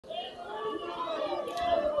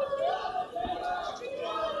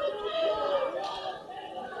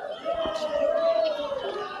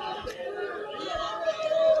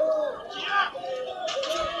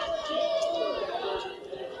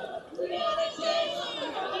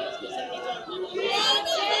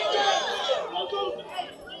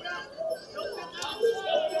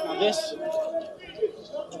this.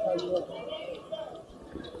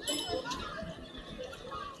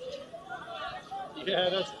 Yeah,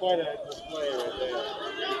 that's quite a display right there.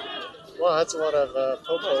 Wow, that's a lot of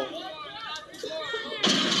popo.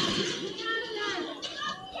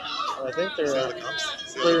 I think they're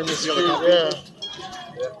clearing the street. Yeah.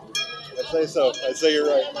 I'd say so. I'd say you're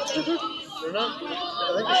right. They're not. I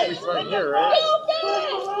think they should be fine here, right?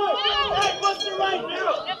 Hey, what's the right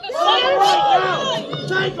now? Take a right now!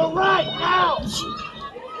 Take a right now!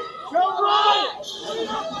 Go right!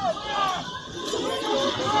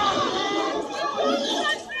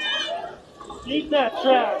 Eat that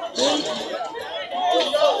trash, dude!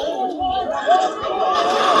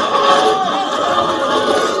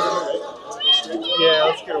 Yeah,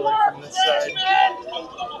 let's get away from this side.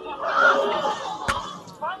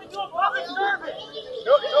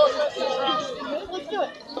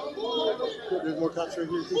 There's more cops right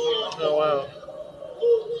here too. Oh wow.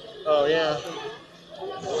 Oh yeah.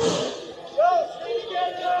 Stay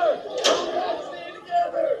together! Stay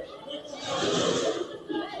together!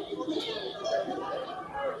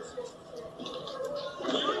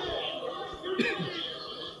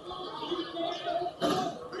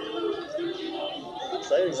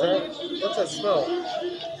 Exciting, huh? What's that smell?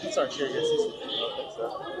 That's our tear gases. I don't think so.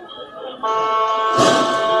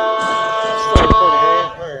 Still recording, eh?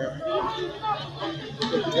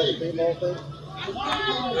 You got the paintball thing?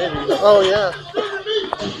 Maybe. Oh yeah.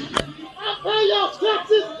 Hey, yo,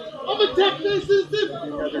 Texas! I'm a Texas citizen!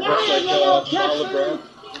 You guys are dressed like Olive Brown.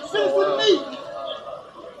 Citizen me!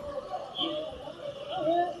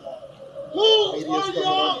 Who are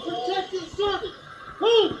y'all protecting service?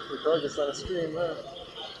 Who? Record this on a stream, huh?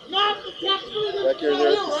 Not the Texas. Back here,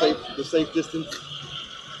 there, the safe distance.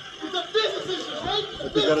 It's a business issue, right?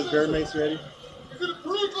 Look, he's got his bear mace ready. Is it a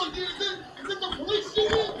police or is it the police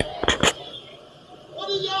shooting? What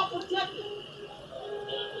are y'all protecting?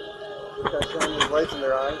 Guys shining these lights in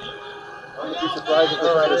their eyes. I wouldn't be surprised if they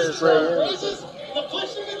try to spray in. The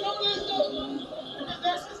police shooting over there,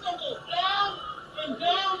 that's just going to go down and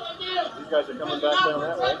down and down. These guys are coming back down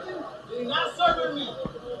that way. You're not serving me.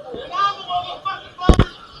 And I'm a motherfucking brother.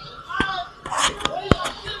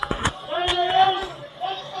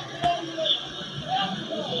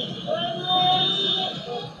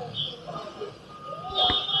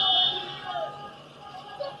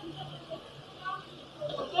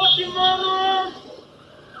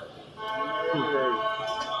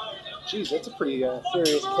 Jeez, that's a pretty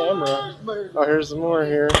serious camera. Oh, here's some more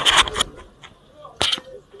here.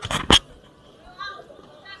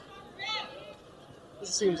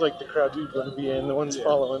 This seems like the crowd you'd want to be in, the ones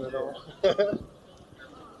following it all.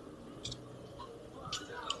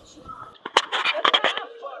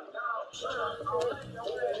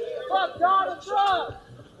 Fuck Donald Trump!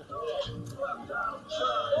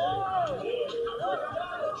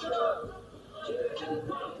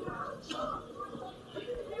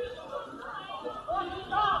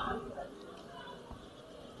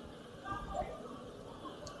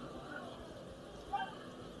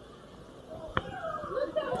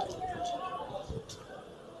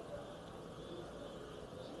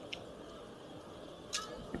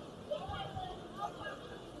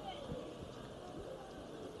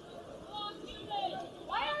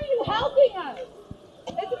 Helping us.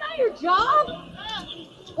 Isn't that your job?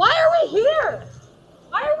 Why are we here?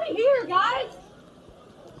 Why are we here, guys?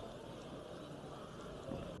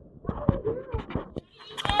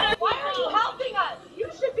 Why are you helping us? You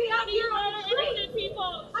should be out here on the street.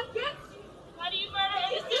 People. Against you. Why do you murder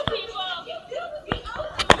innocent people? You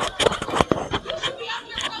should be out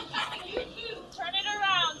here protesting. You too. Turn it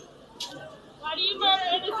around. Why do you murder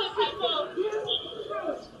innocent people?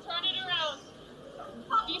 Turn it around.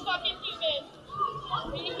 Be fucking human.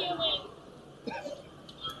 Be human.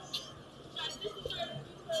 Justice is your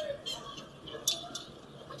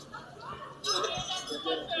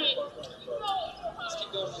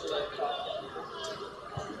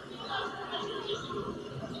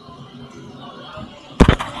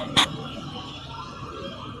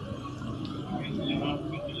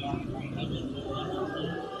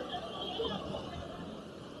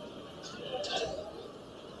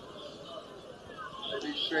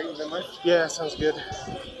Yeah, sounds good.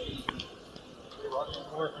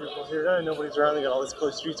 More people here. Nobody's around. They got all these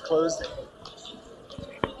closed streets closed.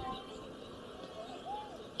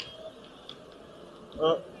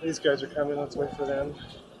 Oh, these guys are coming. Let's wait for them.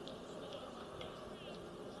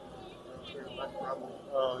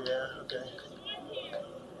 Oh, yeah, okay.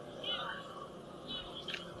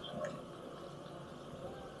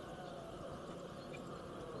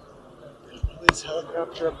 Police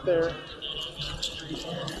helicopter up there.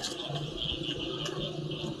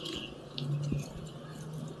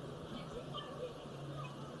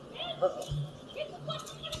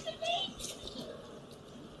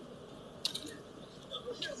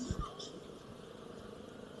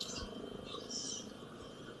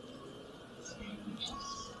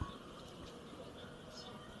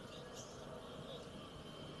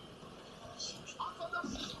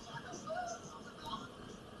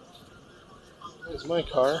 It's my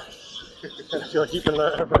car. And I feel like keeping an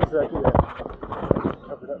eye out for a second. Yeah.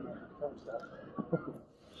 Covered up my phone stuff.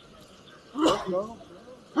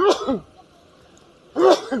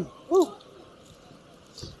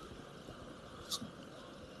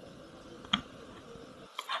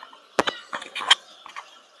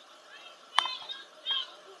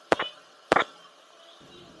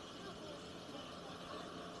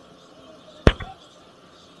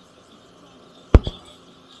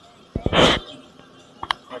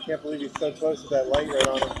 I can't believe he's so close to that light right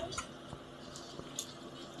on him.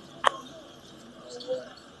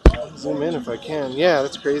 Zoom in if I can. Yeah,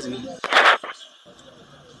 that's crazy.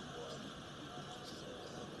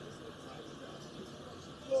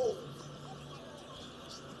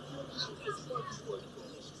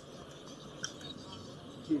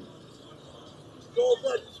 Go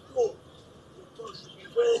back to school.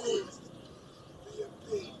 Training.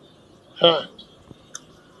 BMP. Huh.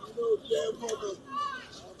 You know damn well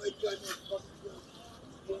I'll make that no fucking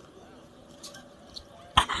good.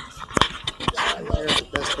 Here's the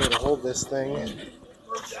best way to hold this thing. See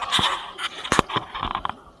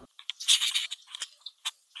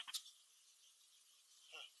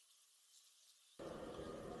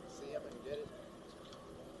him and get it.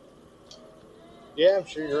 Yeah, I'm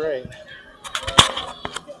sure you're right.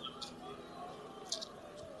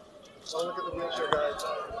 Oh, look at the wheelchair guys.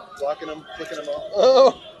 Blocking them, flicking them off.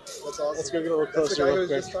 Oh! That's awesome. Let's go get a little That's the closer guy who real was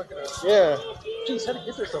quick. just talking to us. Yeah. Jeez, how did he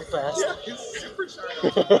get there so fast? Yeah, he's super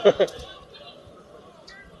shy.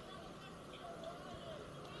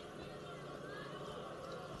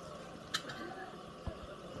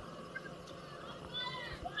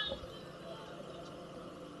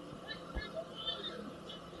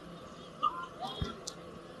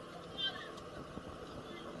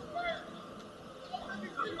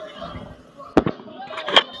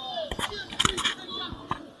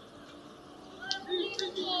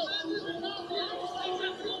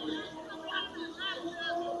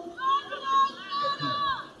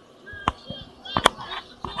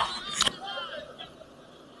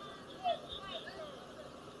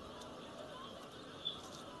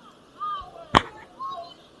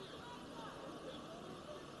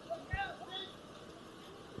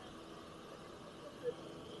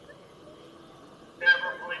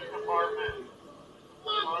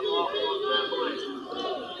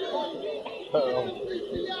 Uh-oh.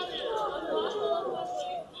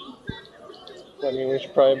 I mean, we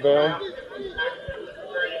should probably bail.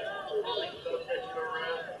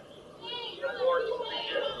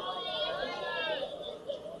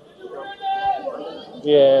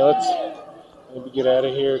 Yeah, let's maybe get out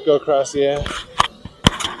of here. Go across, yeah.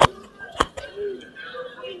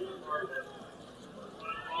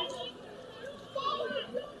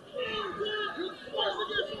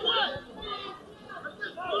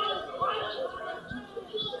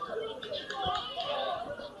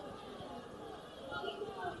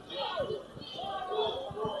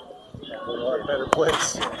 A lot better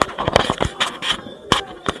place.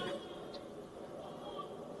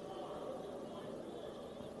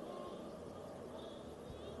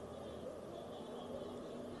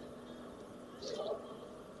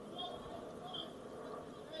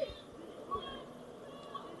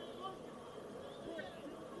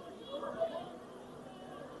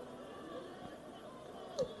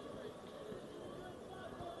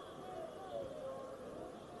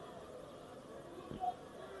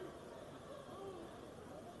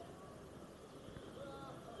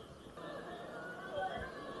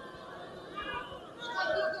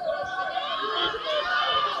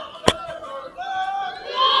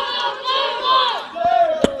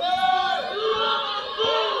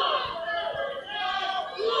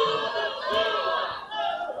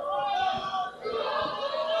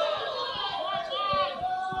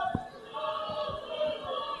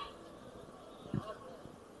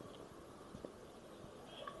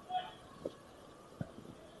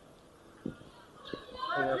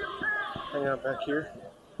 Hang out back here.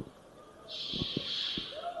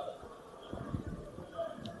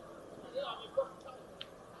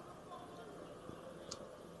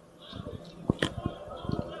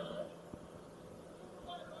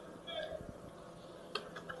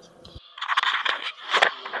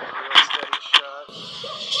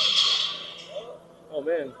 Oh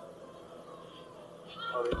man.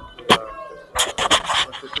 Oh, they're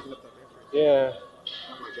picking up that picture. Yeah.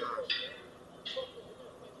 Oh my gosh.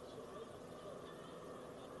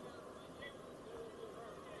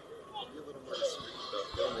 Be a little more discreet about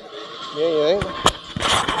filming, baby. Yeah, you think?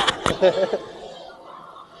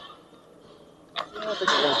 I don't think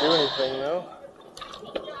they're gonna do anything, though.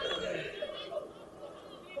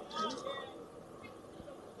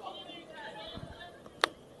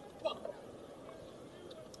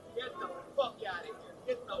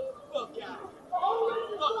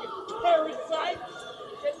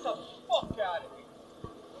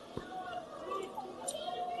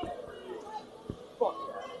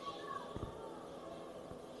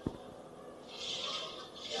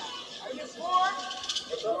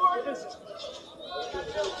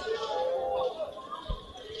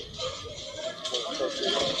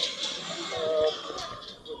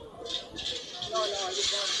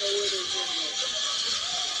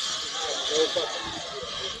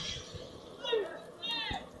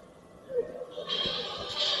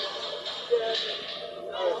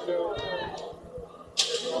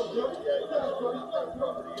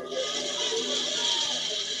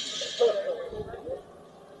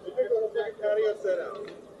 Patio set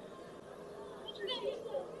out.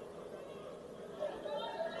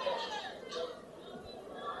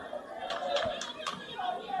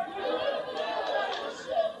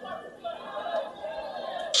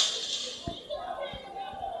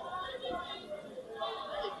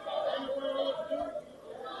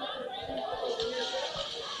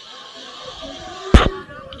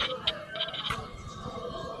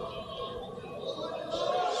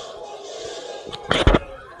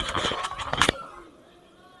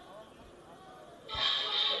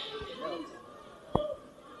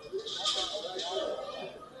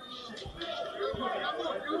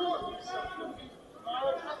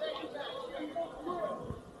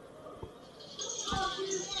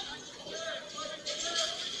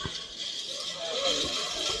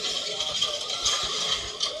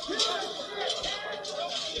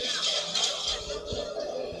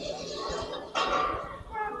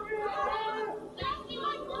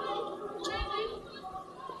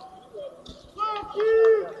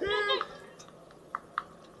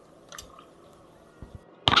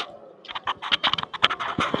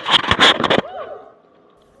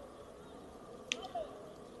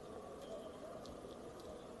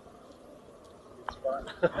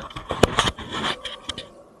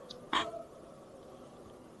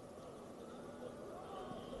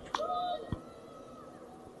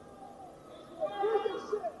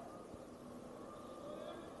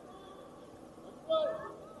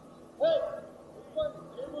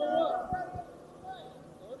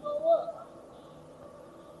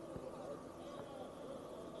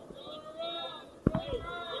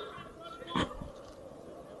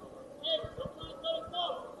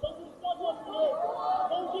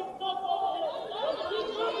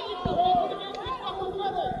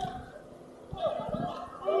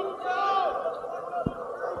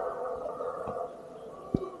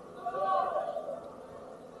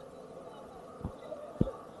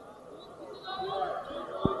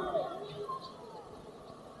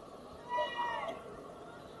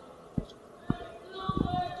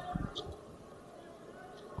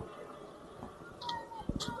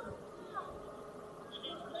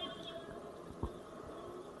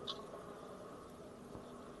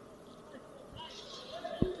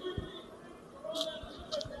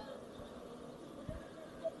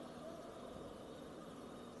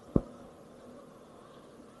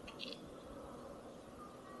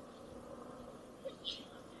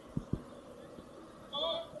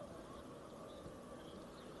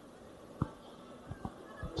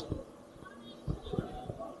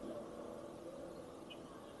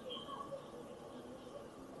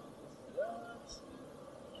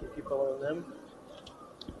 Keep following them.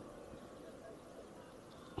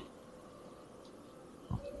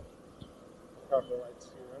 Proper lights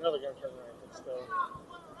here. I know they're going to turn right, but still.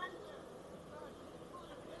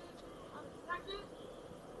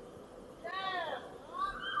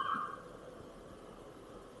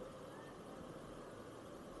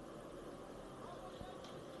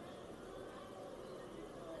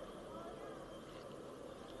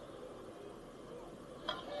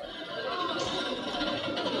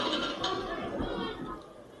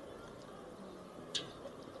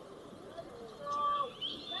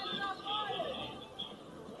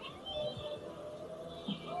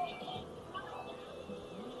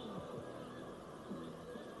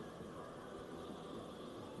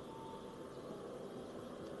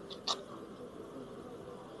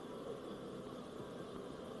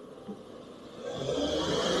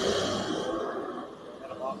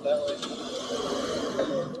 That way.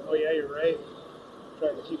 Oh yeah, you're right.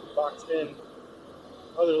 Trying to keep it boxed in.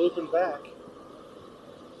 Oh, they're looping back.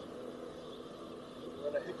 We're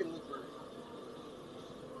in a hickin' looper.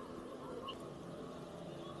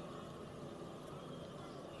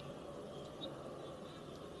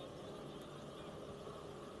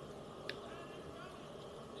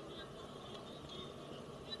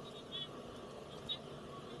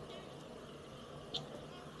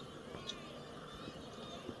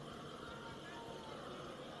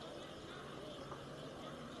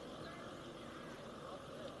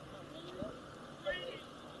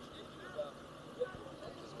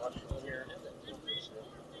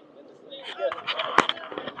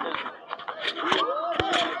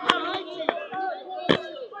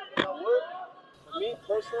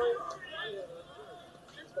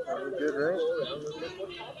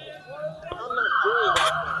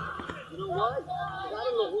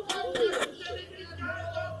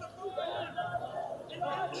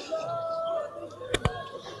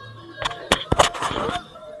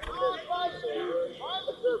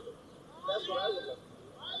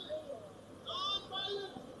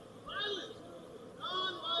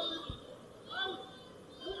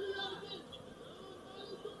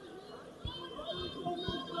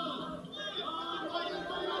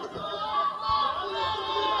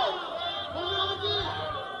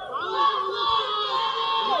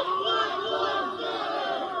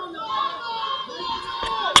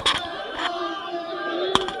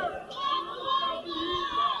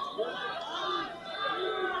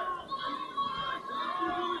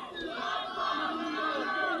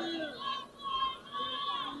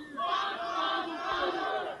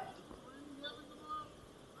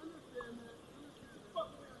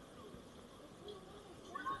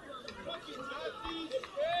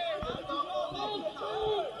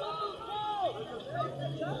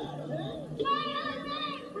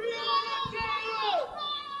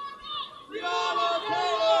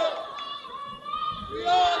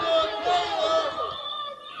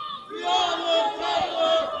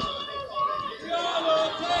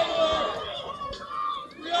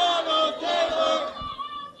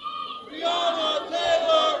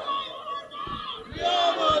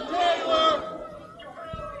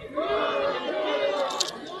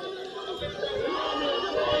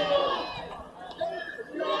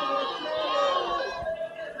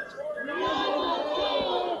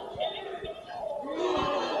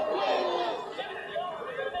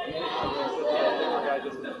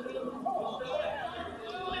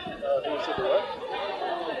 You see the what?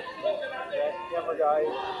 That camera guy,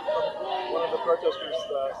 one of the protesters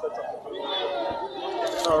said something to me.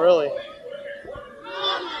 Oh, really?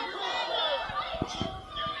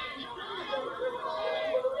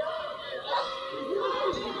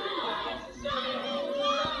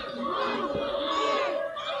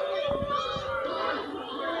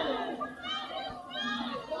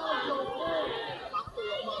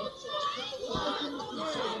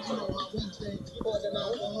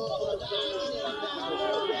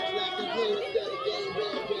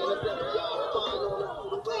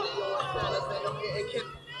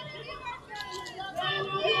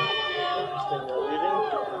 Interesting, they're leaving.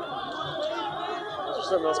 Is there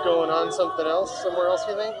something else going on? Something else? Somewhere else,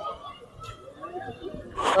 you think?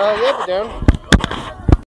 Yeah, be down.